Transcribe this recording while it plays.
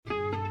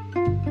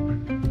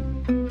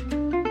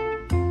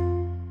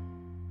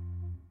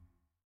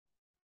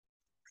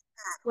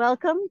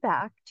Welcome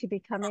back to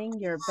Becoming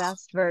Your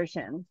Best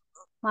Version.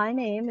 My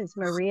name is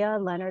Maria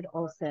Leonard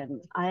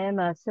Olson. I am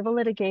a civil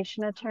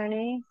litigation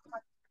attorney,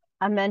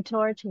 a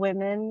mentor to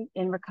women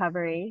in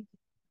recovery,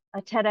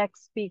 a TEDx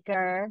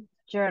speaker,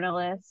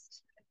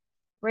 journalist,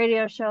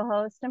 radio show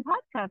host, and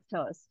podcast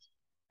host.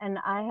 And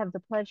I have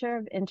the pleasure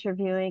of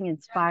interviewing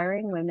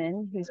inspiring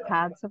women whose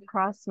paths have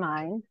crossed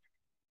mine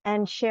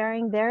and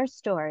sharing their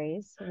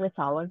stories with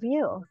all of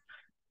you.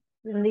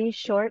 In these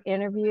short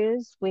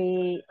interviews,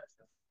 we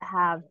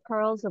have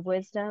pearls of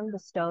wisdom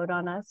bestowed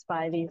on us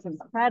by these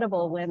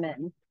incredible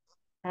women.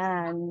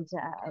 And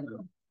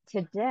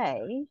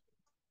today,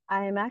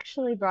 I am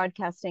actually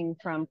broadcasting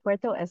from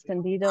Puerto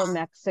Escondido,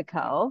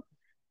 Mexico.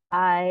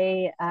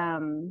 I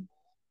am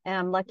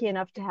lucky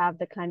enough to have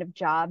the kind of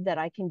job that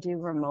I can do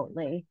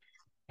remotely.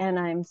 And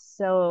I'm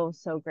so,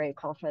 so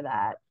grateful for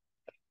that.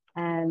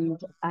 And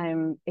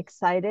I'm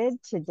excited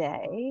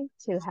today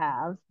to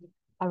have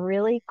a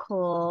really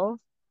cool,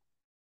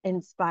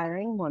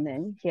 inspiring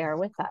woman here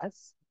with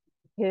us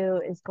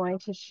who is going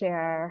to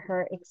share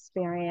her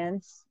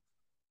experience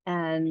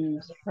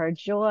and her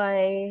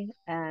joy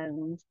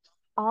and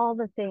all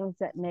the things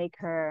that make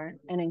her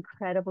an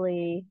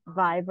incredibly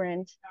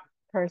vibrant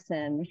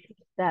person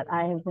that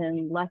I have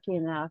been lucky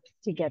enough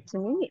to get to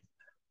meet.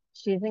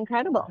 She's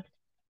incredible.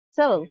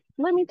 So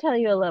let me tell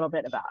you a little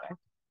bit about her.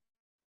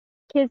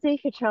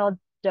 Kizzy Kitrell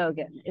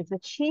Dogan is the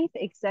Chief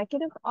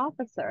Executive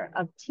Officer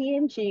of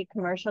T&G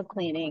Commercial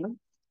Cleaning,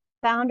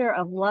 founder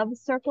of Love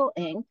Circle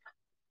Inc.,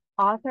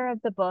 author of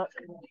the book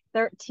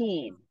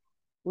 13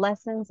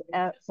 Lessons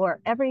for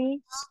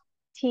Every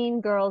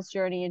Teen Girl's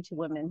Journey into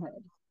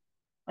Womanhood,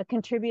 a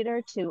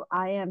contributor to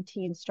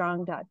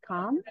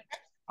IamTeenStrong.com,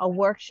 a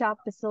workshop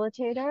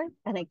facilitator,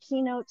 and a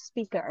keynote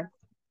speaker.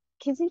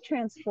 Kizzy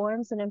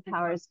transforms and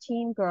empowers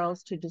teen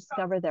girls to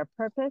discover their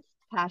purpose,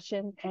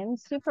 passion, and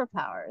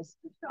superpowers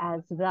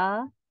as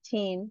the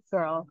teen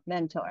girl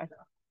mentor.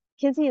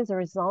 Kizzy is a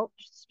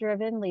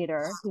results-driven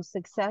leader whose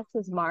success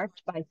is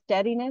marked by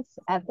steadiness,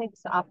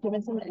 ethics,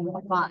 optimism, and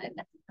fun.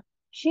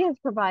 She has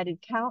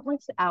provided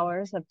countless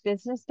hours of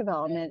business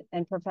development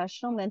and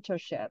professional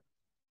mentorship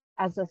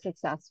as a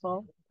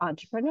successful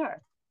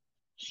entrepreneur.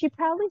 She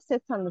proudly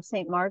sits on the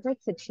St.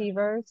 Margaret's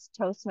Achievers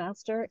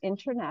Toastmaster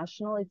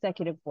International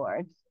Executive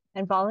Board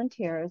and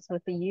volunteers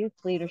with the Youth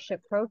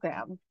Leadership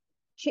Program.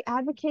 She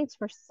advocates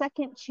for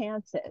second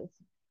chances,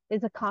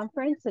 is a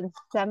conference and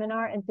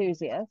seminar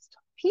enthusiast,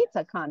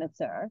 pizza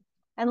connoisseur,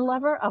 and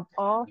lover of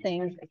all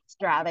things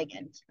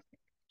extravagant.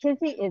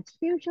 Kizzy is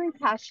hugely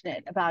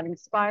passionate about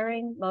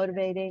inspiring,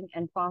 motivating,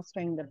 and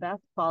fostering the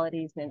best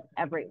qualities in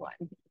everyone.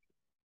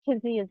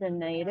 Kizzy is a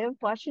native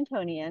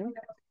Washingtonian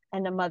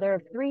and a mother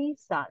of three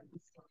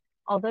sons.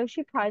 Although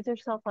she prides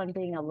herself on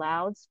being a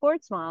loud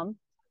sports mom,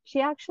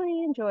 she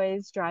actually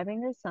enjoys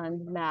driving her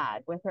sons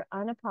mad with her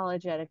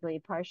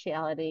unapologetically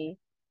partiality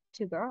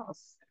to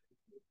girls.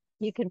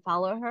 You can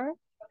follow her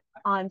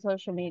on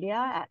social media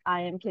at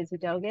I am Kizzy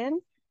Dogan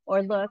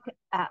or look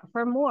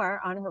for more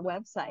on her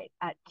website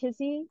at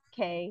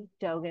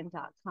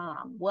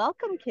kizzykdogan.com.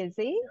 Welcome,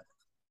 Kizzy.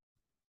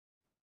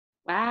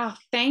 Wow,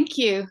 thank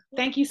you.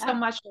 Thank you so Uh,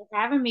 much for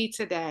having me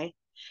today.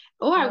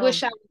 Oh, I oh,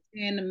 wish I was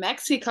in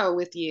Mexico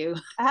with you.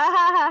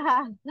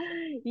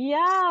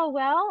 yeah,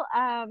 well,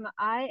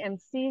 I am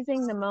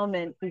seizing the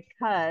moment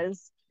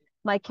because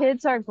my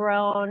kids are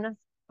grown,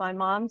 my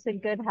mom's in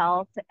good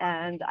health,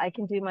 and I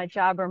can do my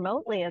job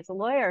remotely as a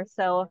lawyer.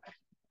 So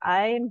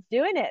I'm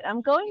doing it.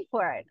 I'm going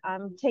for it.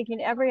 I'm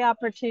taking every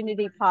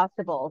opportunity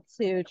possible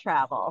to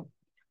travel.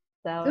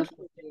 So Good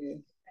for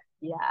you.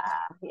 yeah,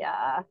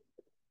 yeah.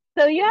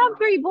 So you have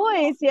three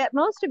boys, yet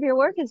most of your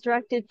work is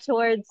directed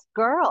towards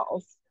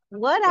girls.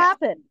 What Yeah.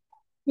 happened?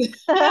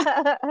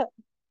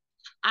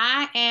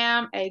 I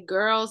am a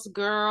girl's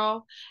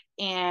girl,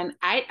 and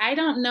I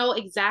don't know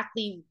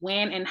exactly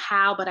when and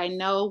how, but I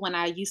know when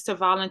I used to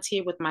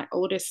volunteer with my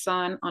oldest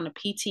son on a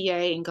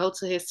PTA and go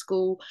to his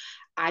school,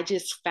 I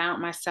just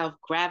found myself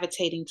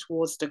gravitating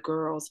towards the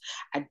girls.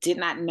 I did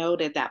not know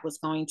that that was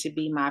going to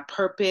be my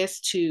purpose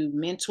to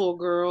mentor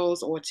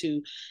girls or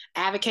to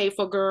advocate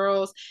for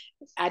girls.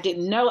 I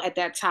didn't know at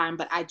that time,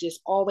 but I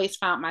just always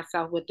found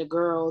myself with the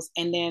girls.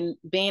 And then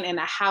being in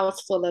a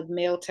house full of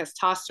male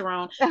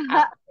testosterone,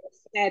 I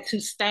had to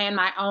stand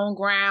my own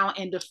ground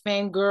and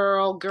defend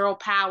girl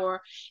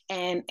power.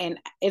 And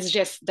it's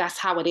just that's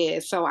how it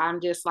is. So I'm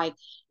just like,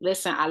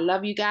 listen, I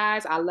love you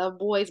guys, I love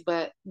boys,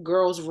 but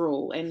girls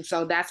rule. And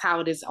so that's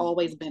how it has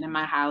always been in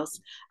my house,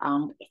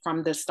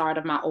 from the start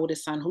of my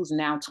oldest son, who's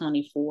now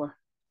 24.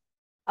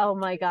 Oh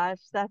my gosh,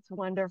 that's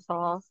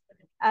wonderful.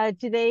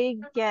 Do they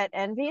get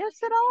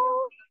envious at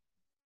all?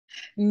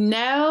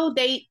 No,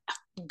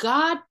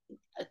 God,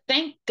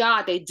 thank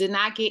God they did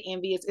not get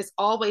envious. It's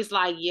always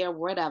like, yeah,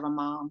 whatever,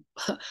 mom,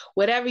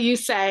 whatever you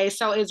say.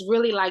 So it's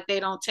really like they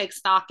don't take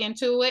stock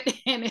into it.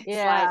 And it's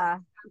like,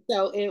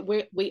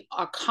 Yeah. we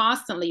are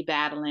constantly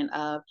battling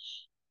of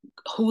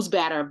who's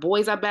better.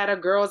 Boys are better,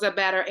 girls are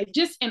better. It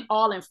just in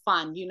all in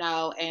fun,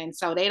 and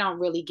so they don't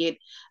really get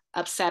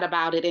upset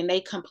about it, and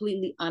they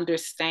completely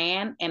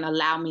understand and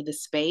allow me the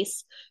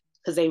space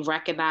because they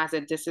recognize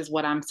that this is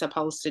what I'm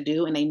supposed to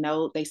do, and they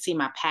know, they see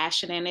my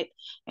passion in it,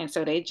 and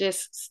so they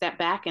just step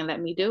back and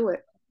let me do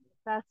it.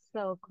 That's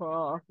so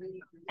cool.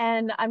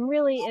 And I'm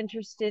really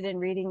interested in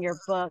reading your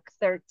book,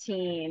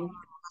 13.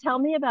 Tell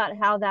me about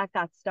how that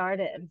got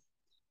started.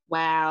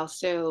 Wow.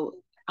 So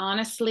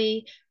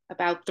honestly,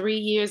 about 3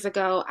 years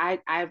ago, I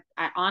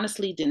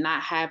honestly did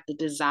not have the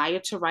desire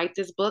to write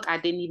this book. I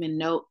didn't even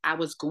know I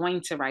was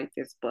going to write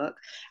this book.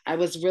 I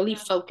was really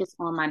focused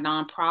on my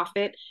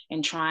nonprofit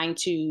and trying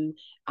to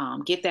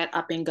get that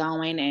up and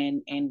going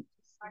and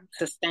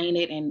sustain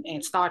it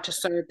and start to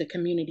serve the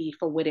community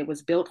for what it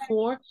was built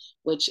for,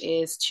 which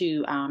is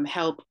to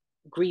help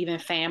grieving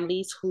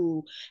families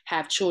who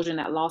have children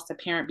that lost a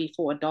parent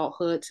before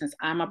adulthood, since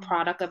I'm a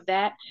product of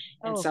that.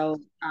 And Oh,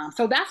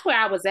 so that's where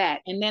I was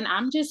at. And then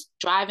I'm just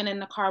driving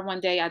in the car one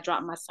day. I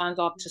dropped my sons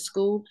off to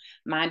school,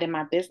 minding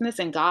my business,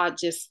 and God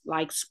just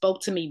like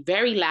spoke to me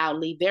very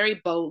loudly,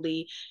 very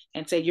boldly,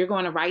 and said, "You're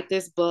going to write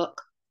this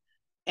book,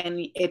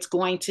 and it's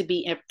going to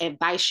be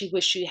advice you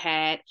wish you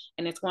had,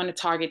 and it's going to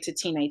target to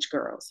teenage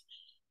girls."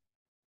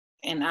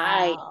 And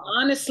I wow.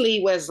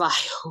 honestly was like,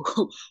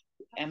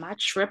 am I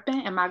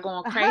tripping? Am I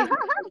going crazy?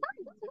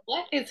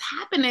 What is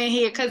happening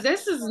here? Because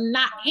this is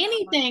not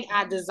anything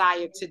I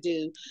desire to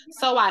do.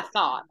 So I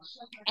thought.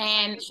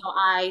 And so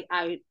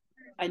I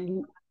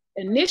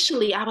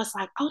initially I was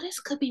like, oh, this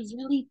could be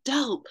really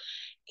dope.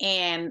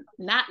 And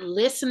not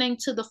listening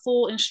to the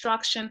full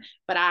instruction,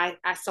 but I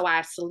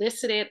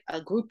solicited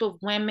a group of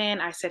women.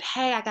 I said,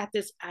 hey, I got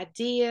this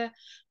idea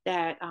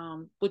that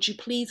would you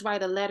please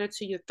write a letter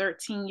to your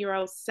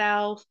 13-year-old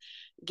self,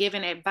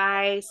 giving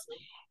advice?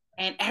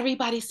 And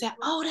everybody said,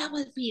 oh,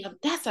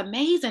 that's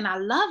amazing. I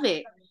love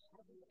it.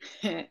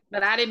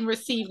 But I didn't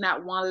receive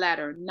not one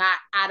letter, not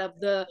out of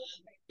the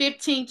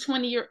 15,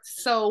 20 or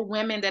so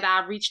women that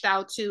I reached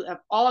out to of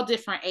all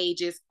different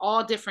ages,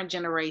 all different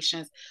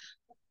generations,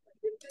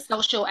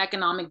 social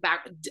economic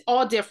back,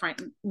 all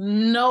different.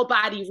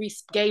 Nobody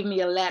gave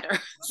me a letter.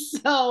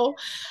 So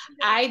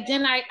I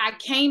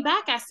came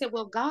back. I said,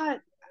 well, God,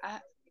 I,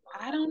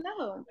 I don't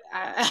know.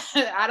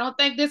 I don't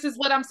think this is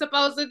what I'm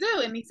supposed to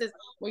do. And he says,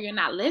 well, you're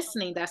not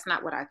listening. That's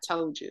not what I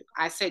told you.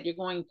 I said, you're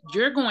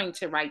going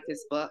to write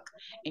this book,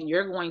 and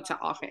you're going to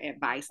offer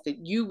advice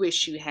that you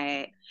wish you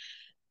had.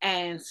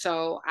 And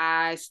so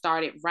I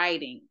started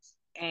writing.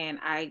 And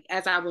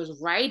as I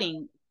was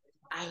writing,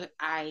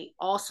 I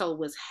also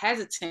was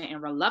hesitant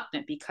and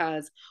reluctant,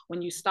 because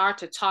when you start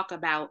to talk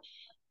about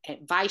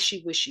advice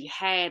you wish you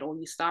had, or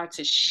you start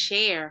to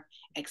share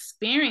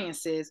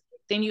experiences,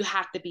 then you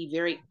have to be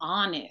very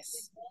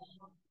honest.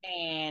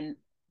 And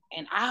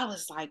I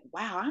was like,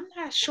 wow, I'm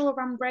not sure if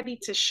I'm ready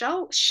to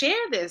share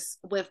this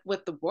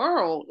with the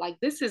world. Like,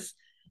 this is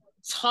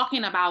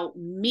talking about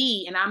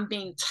me, and I'm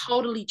being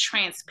totally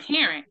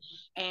transparent.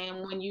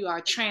 And when you are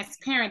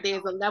transparent,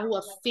 there's a level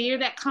of fear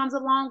that comes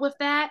along with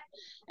that.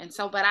 And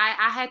so, but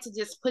I had to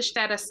just push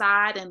that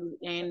aside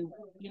and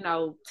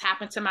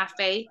tap into my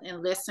faith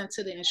and listen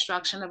to the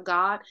instruction of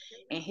God.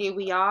 And here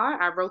we are.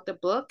 I wrote the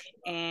book,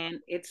 and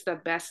it's the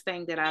best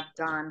thing that I've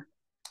done,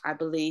 I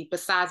believe.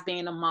 Besides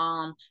being a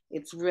mom,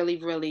 it's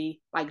really,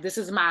 really like, this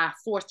is my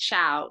fourth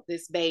child,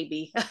 this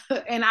baby,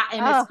 and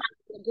it's Oh,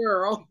 a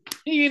girl,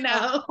 you of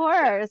know.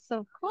 course,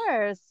 of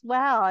course.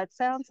 Wow, it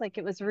sounds like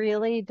it was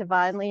really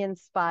divinely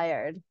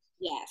inspired.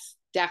 Yes,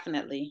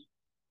 definitely.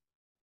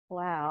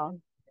 Wow.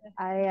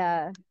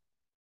 I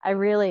I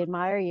really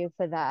admire you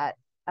for that.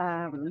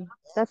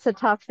 That's a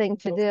tough thing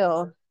to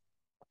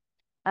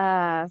do.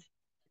 Uh,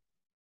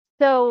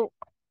 so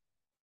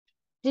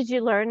did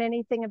you learn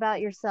anything about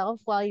yourself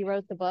while you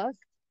wrote the book?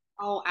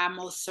 Oh, I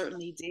most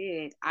certainly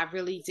did. I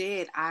really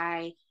did.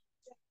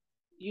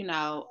 You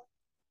know,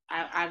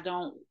 I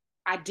don't,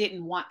 I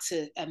didn't want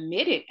to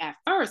admit it at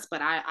first,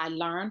 but I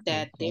learned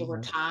that there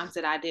were times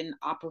that I didn't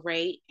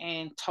operate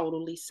in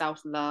totally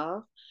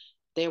self-love.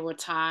 There were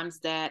times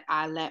that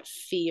I let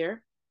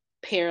fear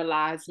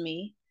paralyze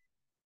me,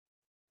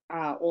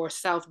 or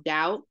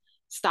self-doubt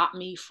stop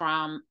me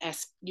from,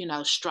 as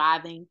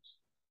striving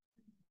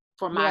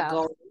for my Yeah.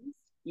 goals.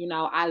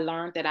 I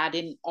learned that I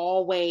didn't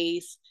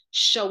always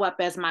show up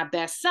as my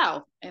best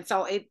self. And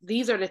so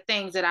these are the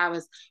things that I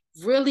was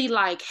really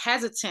like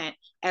hesitant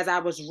as I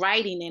was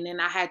writing, and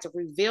then I had to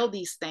reveal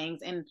these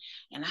things, and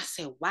I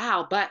said,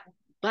 wow, but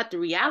the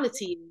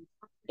reality is,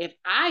 if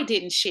I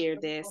didn't share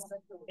this,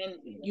 then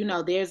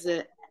there's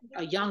a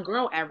young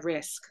girl at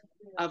risk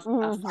of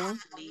Hmm.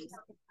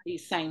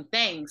 these same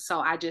things. So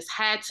I just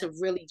had to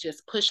really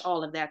just push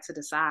all of that to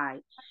the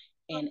side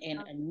and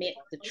admit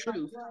the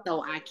truth,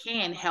 so I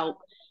can help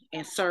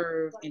and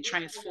serve and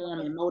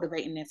transform and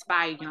motivate and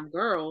inspire young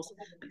girls,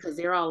 because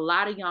there are a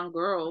lot of young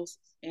girls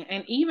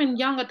and even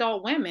young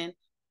adult women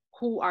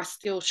who are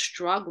still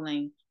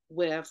struggling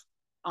with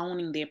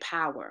owning their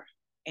power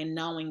and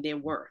knowing their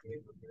worth.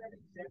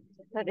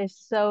 That is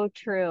so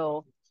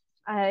true.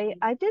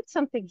 I did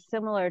something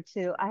similar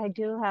to, I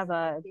do have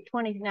a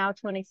 20 now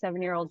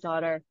 27-year-old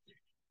daughter,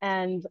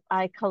 and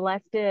I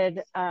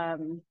collected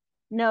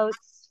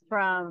notes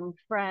from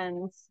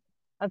friends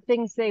of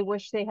things they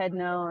wish they had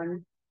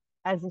known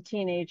as a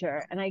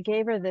teenager. And I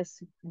gave her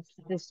this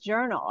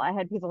journal. I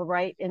had people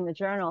write in the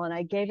journal, and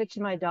I gave it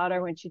to my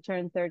daughter when she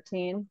turned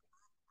 13.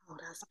 Oh,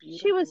 that's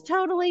She was beautiful.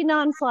 totally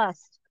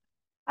nonplussed.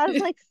 I was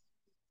like,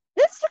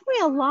 this took me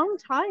a long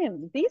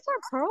time. These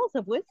are pearls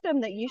of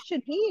wisdom that you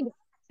should heed.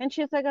 And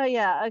she's like, oh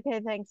yeah,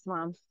 okay, thanks,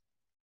 mom.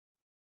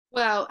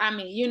 Well, I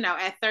mean,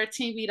 at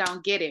 13, we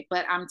don't get it,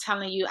 but I'm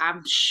telling you,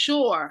 I'm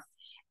sure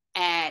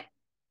at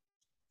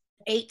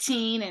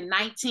 18 and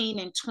 19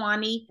 and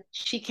 20,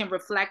 she can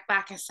reflect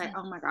back and say,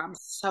 oh my God, I'm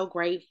so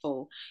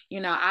grateful.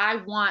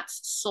 I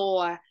once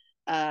saw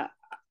uh,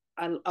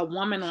 a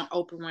woman on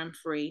Oprah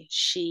Winfrey.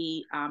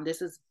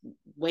 This is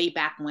way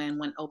back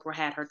when Oprah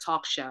had her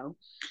talk show,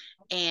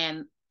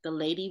 and the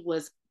lady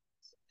was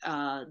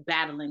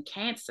battling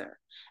cancer.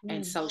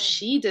 And Mm. so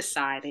she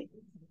decided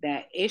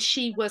that if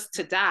she was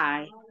to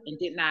die and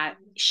did not,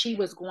 she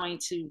was going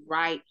to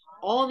write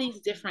all these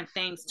different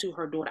things to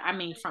her daughter. I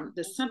mean, from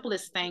the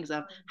simplest things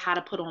of how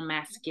to put on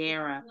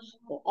mascara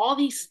or all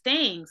these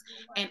things.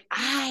 And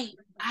I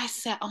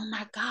said, oh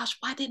my gosh,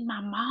 why didn't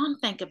my mom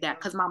think of that?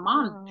 Because my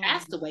mom Oh,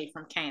 passed away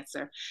from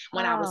cancer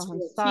when I was oh, I'm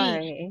 14.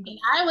 sorry. And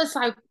I was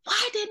like,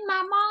 why didn't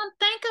my mom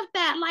think of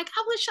that? Like,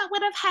 I wish I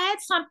would have had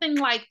something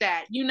like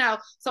that.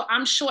 So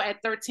I'm sure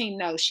at 13,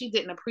 no, she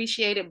didn't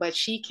appreciate it, but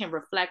she can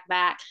reflect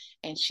back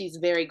and she's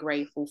very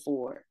grateful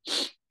for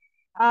it.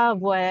 Oh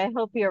boy, I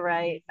hope you're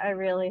right. I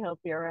really hope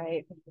you're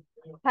right.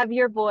 Have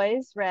your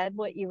boys read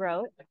what you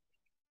wrote?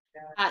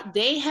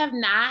 They have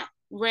not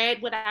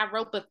read what I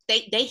wrote, but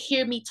they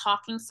hear me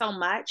talking so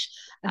much.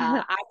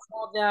 I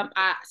call them.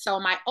 So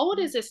my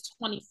oldest is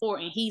 24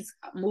 and he's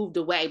moved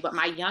away, but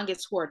my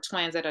youngest, who are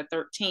twins that are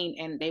 13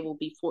 and they will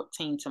be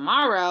 14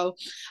 tomorrow,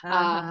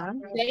 uh, Uh-huh.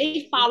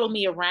 they follow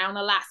me around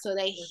a lot, so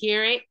they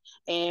hear it,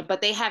 but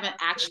they haven't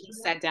actually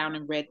sat down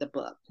and read the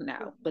book.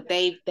 No, but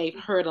they've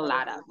heard a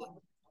lot of it.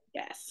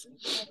 Yes.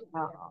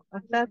 Oh,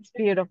 that's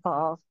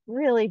beautiful.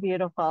 Really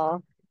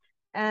beautiful.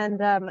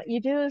 And you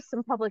do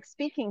some public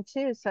speaking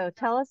too, so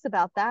tell us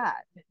about that.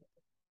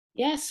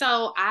 Yeah,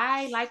 so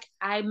like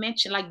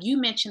you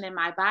mentioned in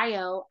my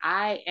bio,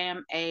 I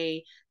am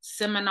a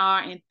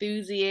seminar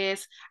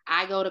enthusiast.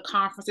 I go to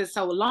conferences.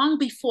 So long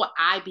before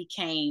I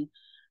became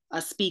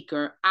a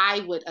speaker,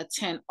 I would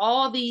attend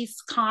all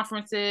these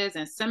conferences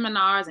and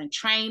seminars and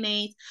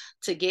trainings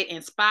to get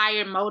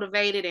inspired,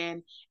 motivated,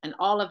 and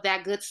all of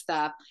that good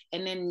stuff.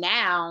 And then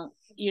now,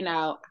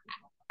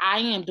 I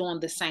am doing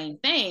the same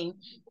thing.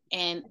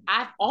 And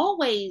I've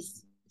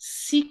always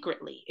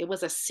secretly, it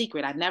was a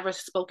secret. I never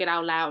spoke it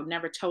out loud,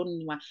 never told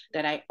anyone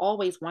that I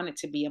always wanted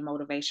to be a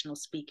motivational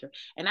speaker.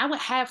 And I would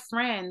have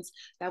friends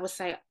that would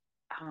say,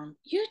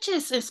 you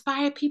just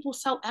inspire people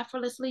so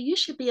effortlessly. You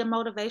should be a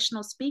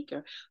motivational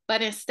speaker.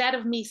 But instead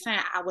of me saying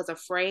I was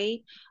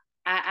afraid,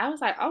 I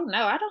was like, oh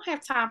no, I don't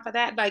have time for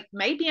that. Like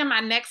maybe in my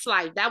next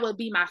life, that would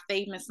be my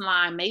famous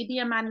line. Maybe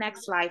in my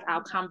next life,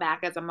 I'll come back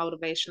as a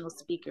motivational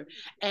speaker.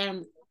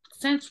 And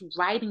since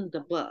writing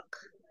the book,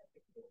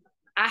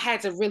 I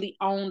had to really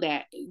own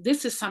that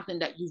this is something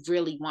that you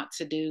really want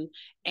to do.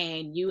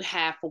 And you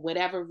have, for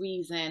whatever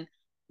reason,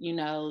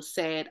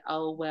 said,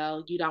 oh,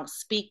 well, you don't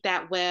speak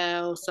that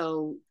well.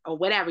 So, or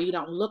whatever, you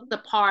don't look the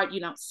part, you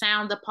don't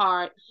sound the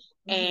part,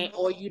 Mhm.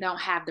 or you don't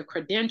have the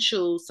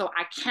credentials. So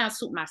I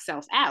canceled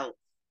myself out.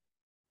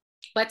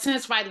 But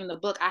since writing the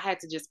book, I had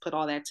to just put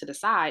all that to the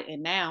side.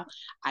 And now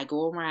I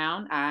go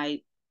around,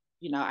 I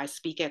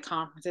speak at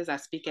conferences, I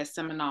speak at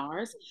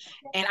seminars,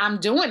 and I'm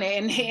doing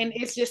it. And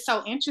it's just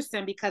so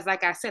interesting because,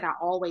 like I said, I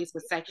always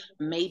would say,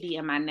 maybe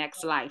in my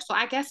next life. So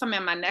I guess I'm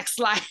in my next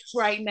life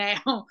right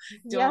now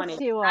doing Yes,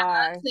 it. you I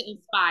are. love to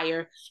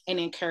inspire and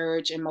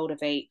encourage and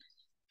motivate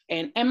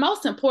and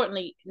most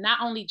importantly, not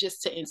only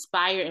just to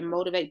inspire and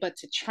motivate, but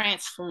to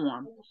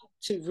transform,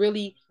 to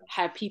really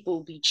have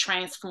people be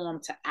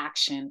transformed to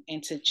action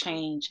and to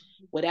change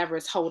whatever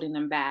is holding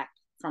them back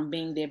from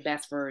being their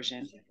best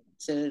version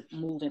to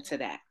move into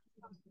that.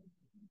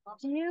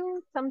 Do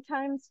you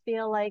sometimes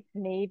feel like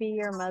maybe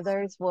your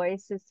mother's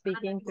voice is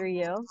speaking through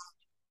you?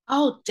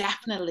 Oh,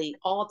 definitely,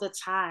 all the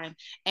time.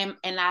 And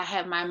I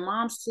have my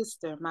mom's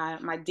sister,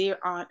 my dear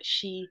aunt.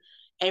 She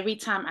every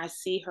time I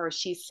see her,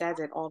 she says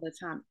it all the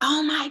time.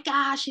 Oh my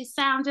gosh, you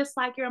sound just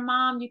like your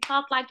mom. You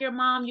talk like your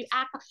mom. You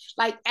act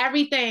like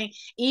everything.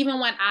 Even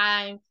when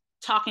I'm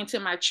talking to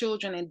my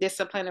children and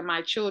disciplining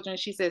my children,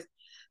 she says,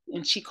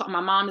 and she called my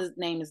mom's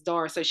name is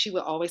Doris, so she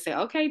would always say,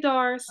 "Okay,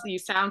 Doris, you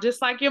sound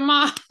just like your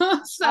mom."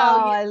 So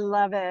Oh, yeah, I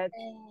love it.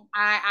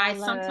 I I love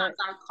sometimes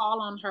it. I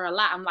call on her a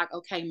lot. I'm like,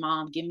 okay,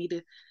 mom, give me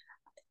the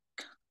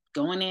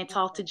go in there and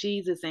talk to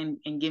Jesus and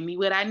give me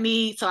what I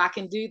need so I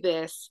can do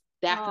this.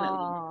 Definitely.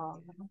 Oh,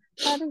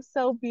 that is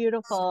so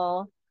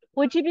beautiful.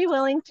 Would you be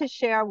willing to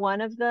share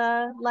one of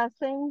the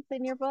lessons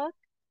in your book?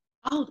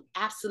 Oh,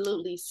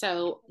 absolutely.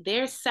 So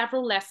there's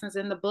several lessons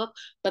in the book,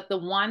 but the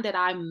one that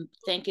I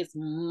think is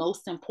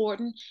most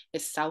important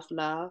is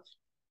self-love.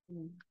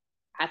 Mm.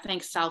 I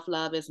think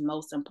self-love is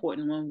most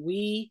important. When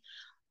we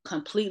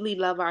completely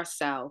love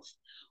ourselves,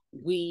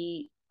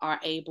 we are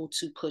able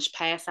to push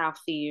past our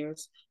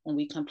fears, when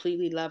we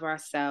completely love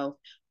ourselves,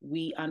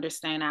 we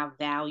understand our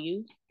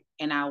value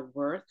and our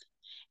worth,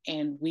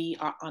 and we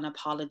are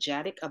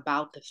unapologetic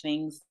about the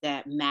things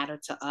that matter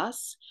to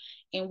us.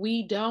 And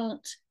we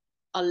don't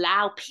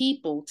allow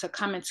people to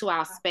come into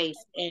our space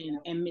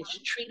and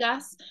mistreat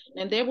us.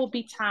 And there will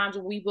be times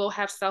when we will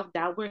have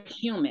self-doubt. We're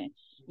human,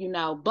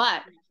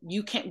 but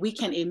we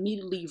can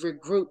immediately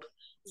regroup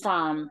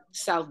from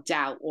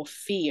self-doubt or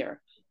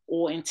fear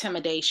or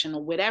intimidation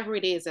or whatever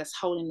it is that's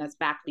holding us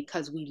back,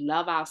 because we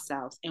love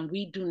ourselves and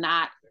we do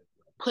not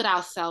put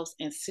ourselves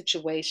in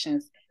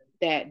situations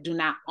that do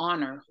not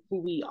honor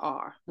who we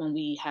are when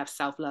we have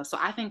self-love. So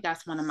I think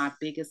that's one of my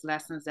biggest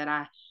lessons that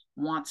I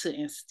want to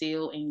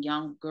instill in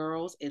young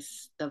girls,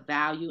 is the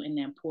value and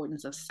the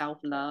importance of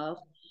self-love.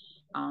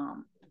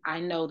 I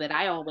know that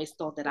I always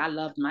thought that I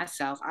loved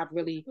myself. I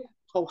really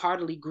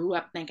wholeheartedly grew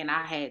up thinking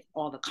I had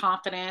all the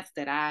confidence,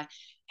 that I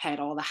had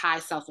all the high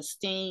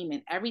self-esteem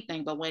and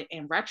everything. But when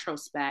in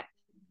retrospect,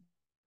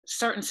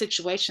 certain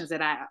situations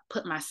that I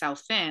put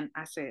myself in,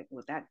 I said,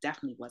 well, that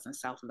definitely wasn't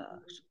self-love.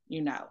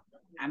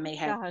 I may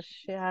have,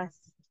 Gosh, yes.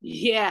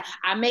 yeah,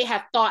 I may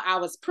have thought I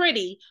was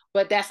pretty,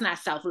 but that's not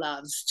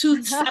self-love. It's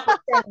two separate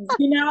things.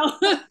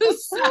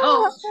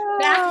 So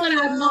that's what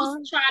I most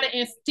Oh, try to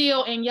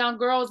instill in young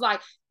girls.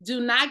 Like, do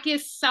not get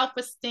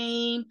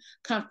self-esteem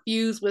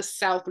confused with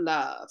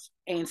self-love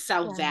and yes.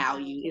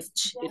 self-value.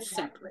 It's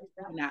separate.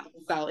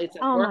 So it's a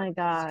Oh work. my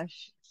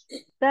gosh.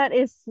 That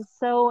is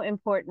so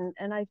important.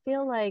 And I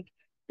feel like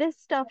this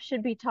stuff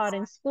should be taught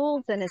in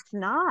schools and it's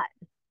not.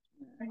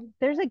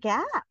 There's a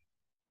gap.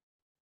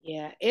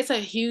 Yeah, it's a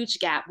huge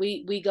gap.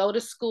 We go to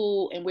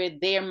school and we're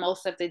there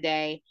most of the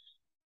day,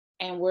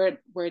 and we're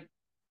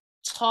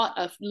taught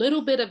a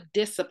little bit of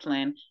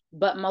discipline,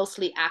 but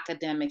mostly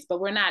academics.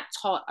 But we're not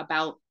taught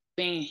about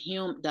being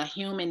human, the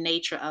human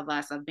nature of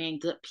us, of being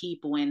good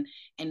people, and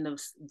the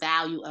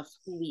value of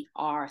who we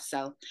are.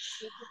 So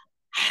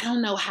I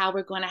don't know how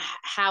it's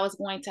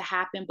going to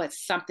happen, but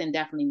something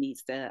definitely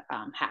needs to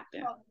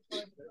happen.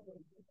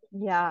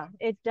 Yeah,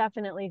 it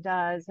definitely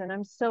does. And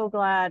I'm so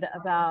glad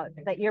about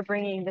that you're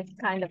bringing this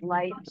kind of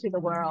light to the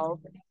world.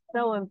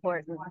 So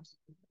important.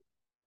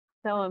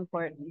 So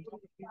important.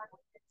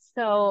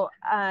 So,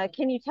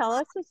 can you tell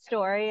us a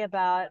story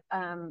about,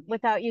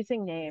 without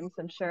using names?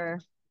 I'm sure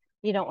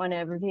you don't want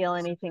to reveal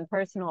anything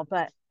personal,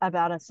 but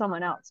about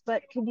someone else.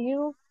 But can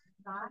you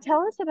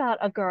tell us about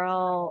a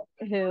girl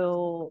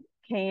who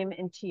came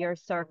into your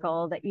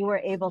circle that you were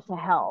able to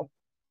help,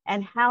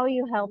 and how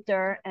you helped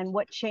her, and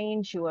what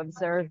change you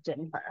observed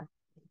in her?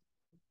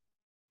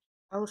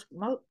 Most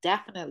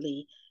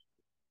definitely.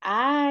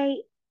 I,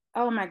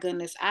 oh my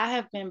goodness, I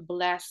have been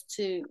blessed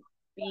to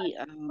be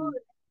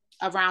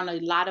around a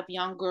lot of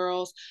young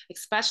girls,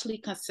 especially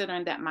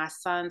considering that my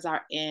sons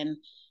are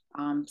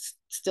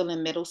still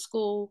in middle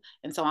school.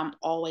 And so I'm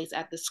always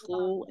at the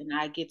school and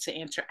I get to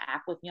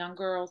interact with young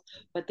girls.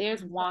 But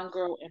there's one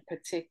girl in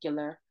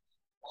particular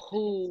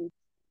who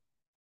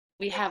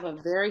we have a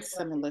very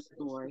similar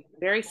story.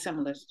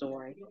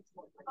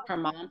 Her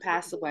mom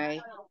passed away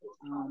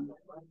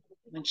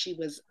when she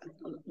was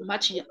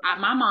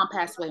my mom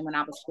passed away when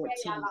I was 14.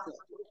 So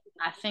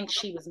I think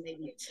she was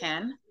maybe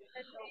 10.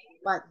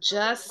 But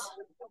just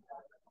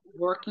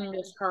working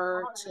with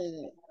her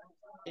to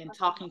and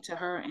talking to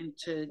her and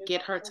to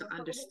get her to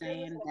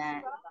understand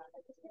that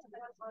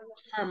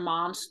her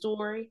mom's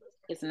story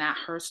is not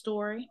her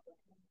story,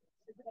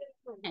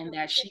 and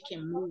that she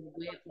can move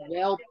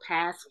well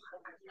past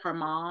her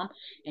mom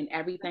and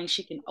everything.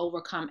 She can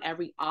overcome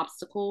every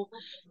obstacle,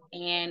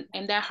 and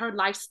that her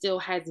life still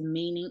has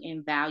meaning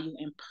and value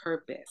and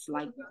purpose.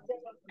 Like,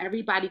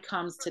 everybody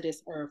comes to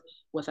this earth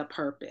with a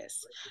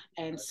purpose.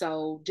 And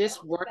so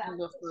just working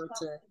with her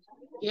to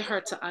get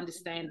her to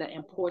understand the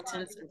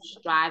importance of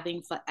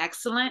striving for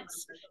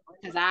excellence,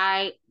 because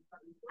I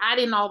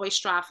didn't always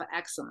strive for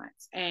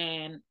excellence,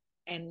 and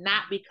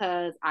not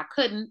because I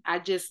couldn't, I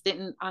just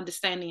didn't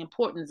understand the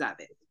importance of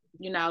it.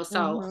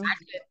 So Hmm. I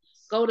could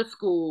go to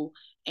school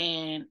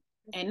and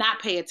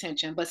not pay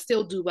attention but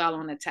still do well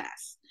on the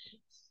test.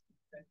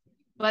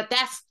 But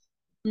that's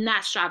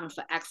not striving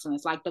for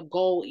excellence. Like, the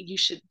goal, you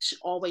should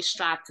always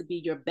strive to be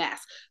your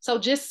best. So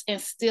just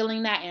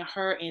instilling that in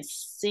her and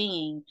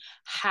seeing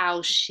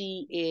how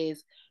she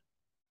is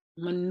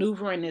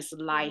maneuvering this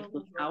life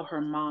without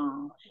her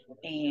mom,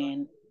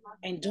 and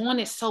doing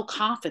it so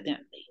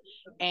confidently,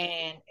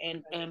 and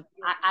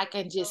I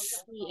can just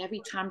see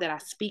every time that I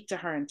speak to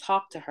her and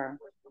talk to her,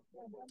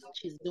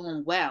 she's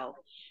doing well.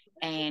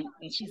 And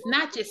she's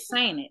not just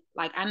saying it.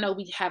 Like, I know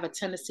we have a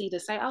tendency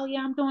to say, oh yeah,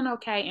 I'm doing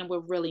okay, and we're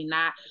really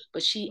not.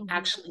 But she Hmm.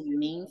 actually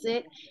means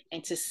it.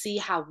 And to see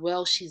how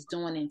well she's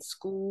doing in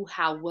school,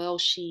 how well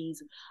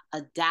she's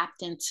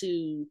adapting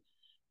to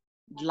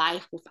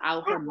life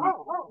without her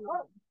mom,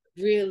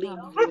 really,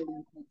 really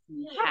makes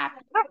me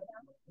happy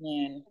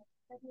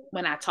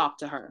when I talk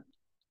to her.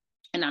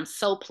 And I'm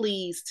so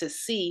pleased to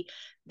see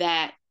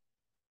that,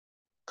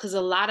 because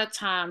a lot of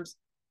times,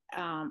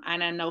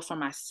 and I know for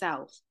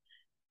myself,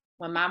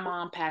 when my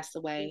mom passed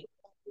away,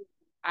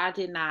 I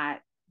did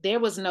not. there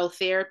was no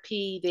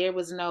therapy. There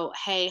was no,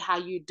 hey, how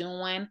you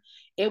doing?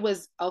 It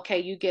was, okay,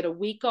 you get a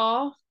week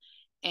off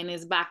and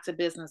it's back to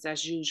business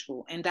as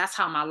usual. And that's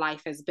how my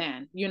life has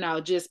been,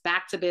 just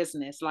back to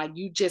business. Like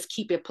you just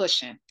keep it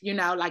pushing,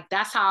 like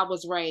that's how I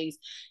was raised.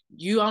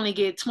 You only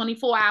get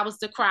 24 hours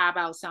to cry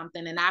about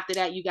something. And after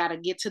that, you got to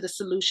get to the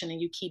solution and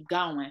you keep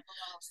going.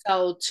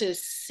 So to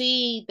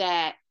see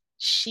that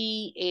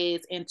she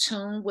is in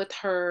tune with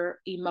her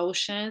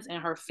emotions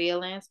and her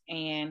feelings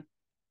and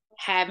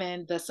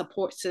having the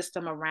support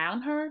system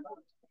around her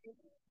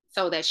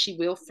so that she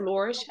will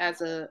flourish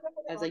as a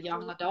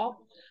young adult.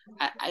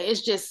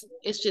 It's just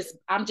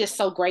I'm just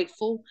so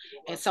grateful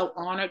and so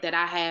honored that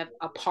I have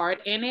a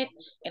part in it.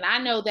 And I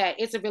know that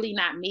it's really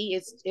not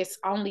me. It's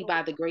only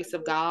by the grace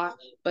of God.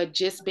 But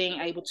just being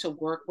able to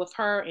work with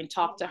her and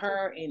talk to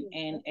her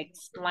and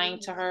explain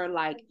to her,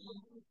 like,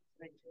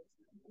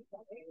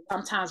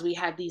 sometimes we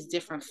have these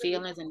different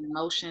feelings and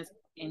emotions,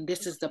 and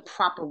this is the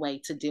proper way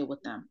to deal with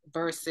them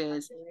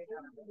versus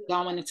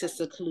going into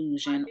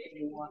seclusion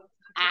or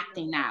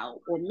acting out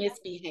or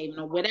misbehaving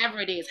or whatever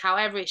it is,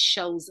 however it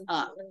shows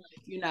up.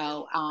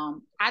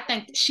 I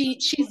think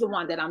she's the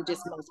one that I'm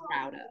just most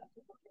proud of.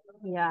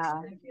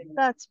 Yeah,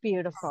 that's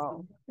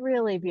beautiful.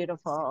 Really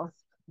beautiful.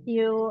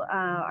 You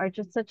are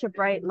just such a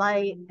bright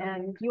light,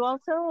 and you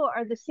also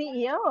are the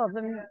CEO of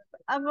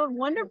a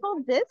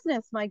wonderful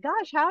business. My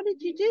gosh, how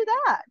did you do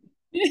that?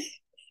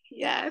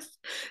 Yes.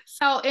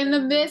 So in the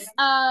midst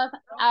of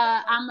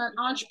I'm an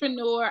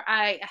entrepreneur.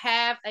 I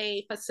have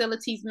a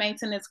facilities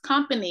maintenance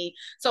company.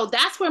 So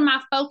that's where my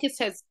focus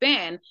has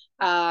been.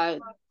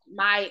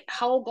 My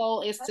whole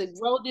goal is to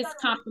grow this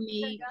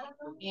company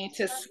and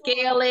to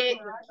scale it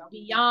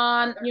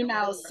beyond,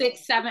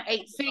 6, 7,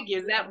 8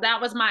 figures. That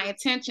was my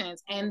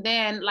intentions. And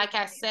then, like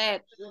I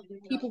said,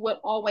 people would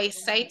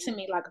always say to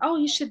me, like, oh,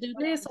 you should do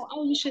this, or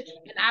oh, you should.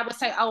 And I would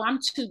say, oh, I'm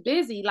too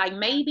busy. Like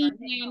maybe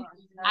when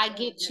I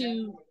get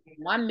to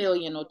 1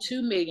 million or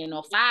 2 million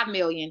or 5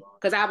 million,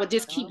 because I would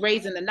just keep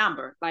raising the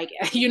number, like,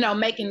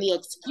 making the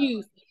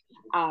excuse.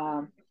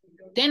 Um,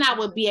 then I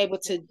would be able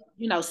to,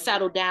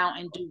 settle down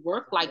and do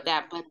work like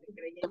that. But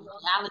the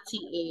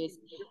reality is,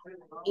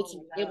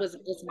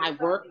 it's my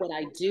work, what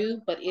I do,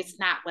 but it's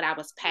not what I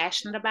was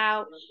passionate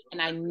about.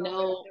 And I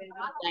know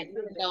that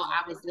even though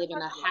I was living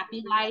a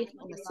happy life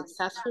and a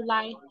successful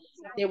life,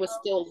 there was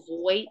still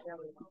void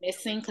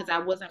missing because I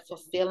wasn't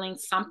fulfilling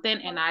something.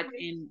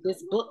 And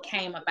this book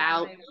came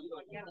about,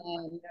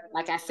 and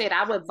like I said,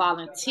 I would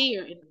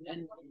volunteer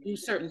and do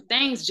certain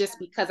things just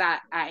because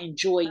I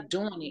enjoy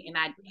doing it. And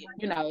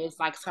it's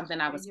like something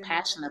I was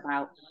passionate about.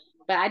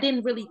 But I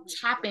didn't really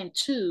tap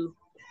into,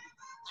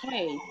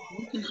 hey,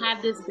 you can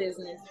have this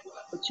business,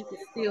 but you can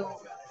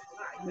still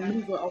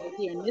maneuver over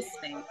here in this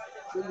space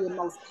where you're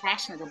most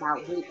passionate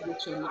about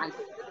what your life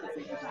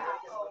purpose is about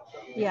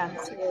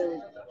Yes.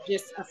 until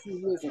just a few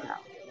years ago.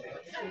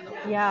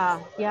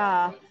 Yeah,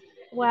 yeah.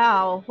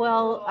 Wow.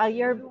 Well,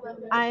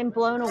 I'm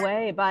blown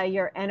away by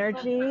your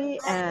energy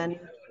and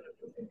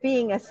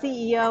being a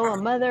CEO,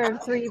 a mother of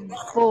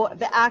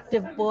the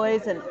active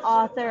boys, an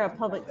author, a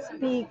public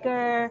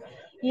speaker.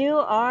 You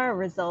are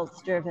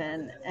results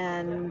driven,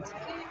 and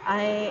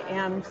I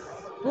am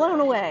blown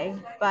away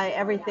by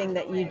everything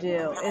that you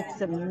do. It's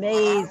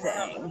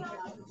amazing,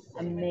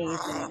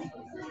 amazing.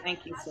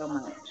 Thank you so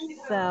much.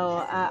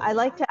 So I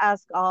like to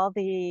ask all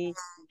the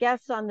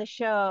guests on the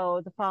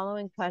show the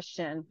following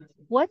question: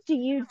 what do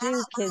you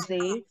do,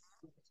 Kizzy,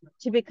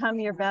 to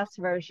become your best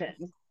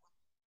version?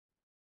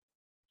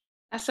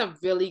 That's a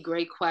really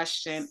great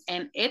question.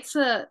 And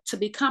to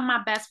become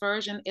my best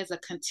version is a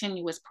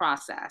continuous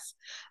process.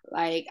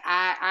 Like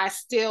I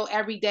still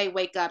every day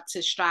wake up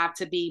to strive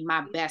to be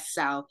my best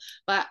self.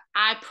 But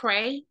I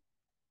pray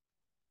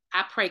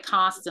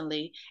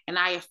constantly and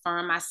I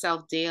affirm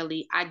myself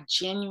daily. I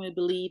genuinely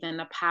believe in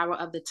the power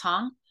of the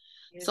tongue.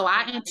 So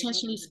I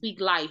intentionally speak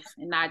life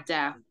and not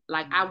death.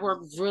 Like I work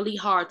really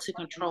hard to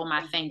control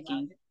my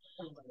thinking.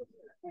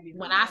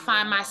 When I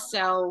find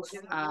myself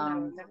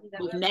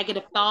with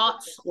negative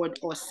thoughts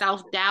or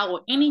self doubt or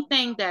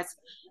anything that's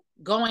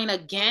going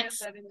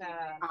against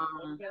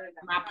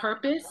my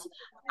purpose,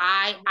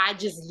 I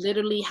just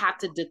literally have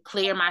to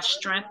declare my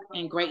strength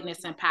and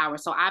greatness and power.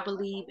 So I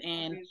believe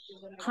in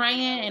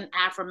praying and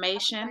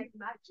affirmation.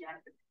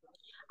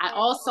 I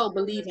also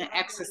believe in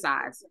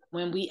exercise.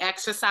 When we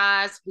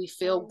exercise, we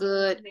feel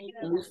good.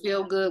 When we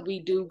feel good, we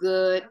do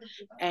good.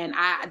 And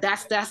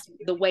that's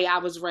the way I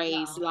was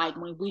raised. Like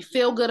when we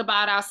feel good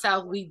about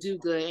ourselves, we do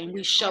good and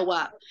we show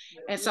up.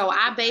 And so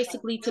I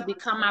basically, to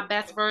become my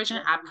best version,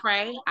 I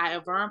pray, I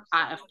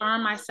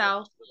affirm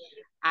myself,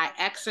 I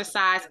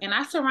exercise, and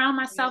I surround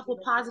myself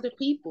with positive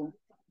people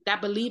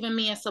that believe in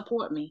me and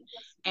support me.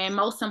 And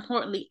most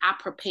importantly, I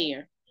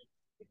prepare.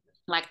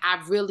 Like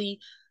I really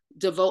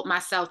devote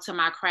myself to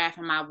my craft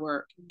and my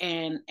work.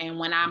 And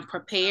when I'm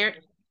prepared,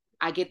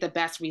 I get the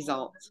best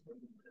results.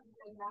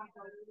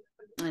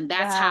 And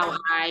that's how Wow.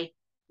 I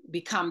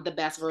become the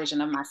best version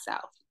of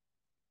myself.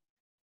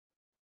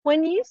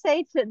 When you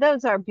say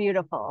those are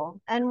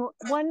beautiful. And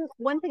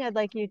one thing I'd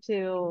like you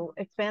to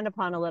expand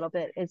upon a little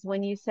bit is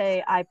when you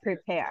say I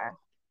prepare.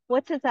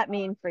 What does that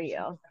mean for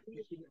you?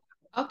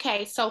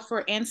 Okay, so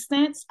for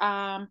instance,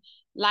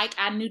 like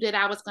I knew that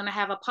I was going to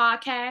have a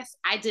podcast.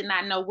 I did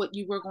not know what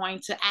you were going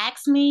to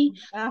ask me,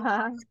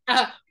 Uh-huh.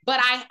 but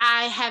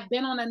I have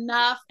been on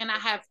enough and I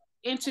have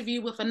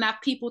interviewed with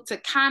enough people to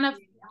kind of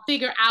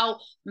figure out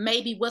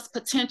maybe what's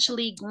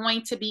potentially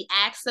going to be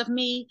asked of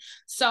me.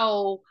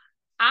 So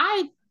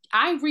I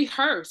I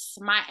rehearse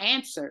my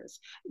answers,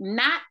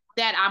 not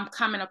that I'm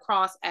coming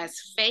across as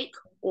fake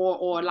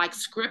or like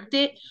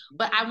scripted,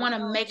 but I want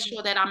to make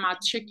sure that I'm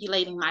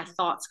articulating my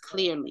thoughts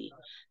clearly,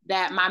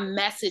 that my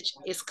message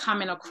is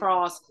coming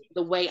across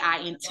the way I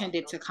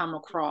intended to come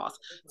across.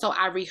 So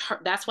I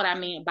rehearse. That's what I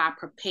mean by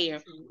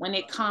prepare. When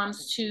it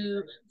comes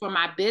to for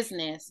my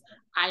business,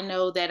 I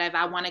know that if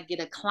I want to get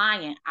a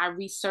client, I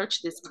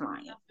research this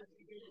client.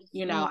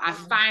 I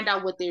Mhm. find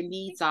out what their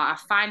needs are. I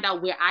find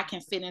out where I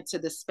can fit into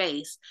the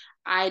space.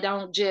 I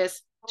don't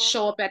just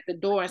show up at the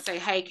door and say,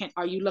 "Hey,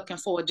 are you looking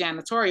for a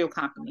janitorial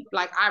company?"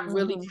 Like I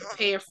really Mhm.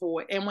 prepare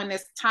for it. And when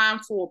it's time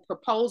for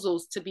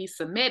proposals to be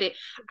submitted,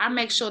 I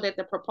make sure that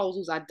the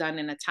proposals are done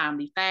in a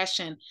timely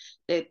fashion,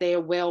 that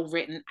they're well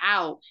written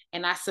out,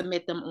 and I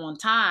submit them on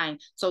time.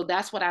 So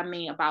that's what I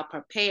mean about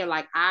prepare.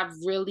 Like I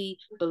really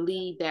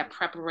believe that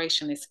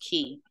preparation is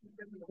key.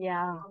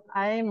 Yeah,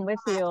 I'm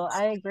with you.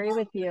 I agree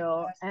with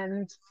you.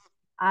 And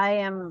I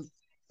am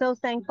so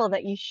thankful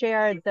that you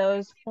shared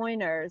those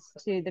pointers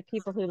to the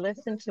people who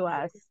listen to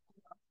us.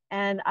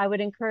 And I would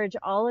encourage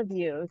all of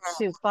you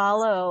to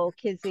follow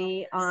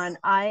Kizzy on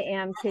I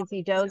am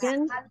Kizzy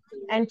Dogan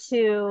and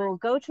to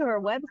go to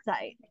her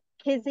website,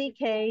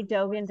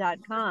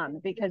 kizzykdogan.com,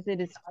 because it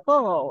is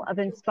full of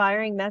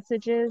inspiring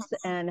messages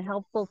and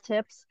helpful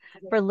tips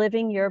for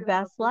living your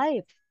best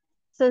life.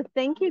 So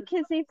thank you,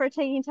 Kizzy, for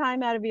taking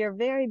time out of your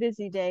very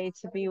busy day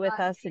to be with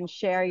us and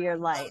share your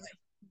light.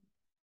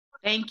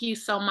 Thank you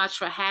so much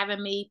for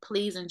having me.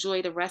 Please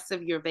enjoy the rest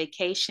of your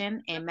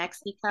vacation in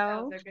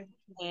Mexico,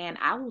 and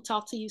I will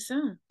talk to you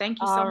soon.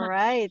 Thank you so All much.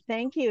 right.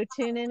 Thank you.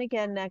 Tune in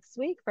again next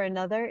week for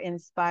another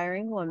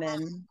inspiring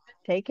woman.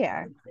 Take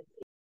care.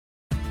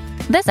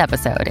 This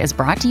episode is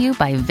brought to you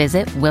by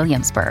Visit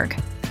Williamsburg.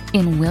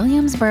 In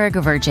Williamsburg,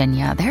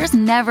 Virginia, there's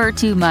never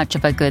too much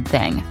of a good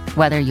thing.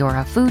 Whether you're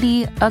a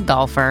foodie, a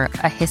golfer,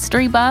 a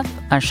history buff,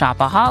 a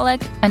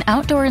shopaholic, an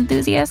outdoor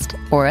enthusiast,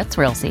 or a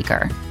thrill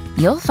seeker,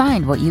 you'll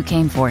find what you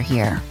came for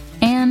here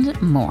and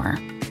more.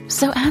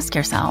 So ask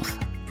yourself,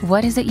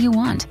 what is it you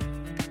want?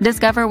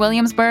 Discover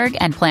Williamsburg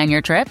and plan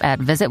your trip at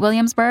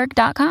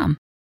visitwilliamsburg.com.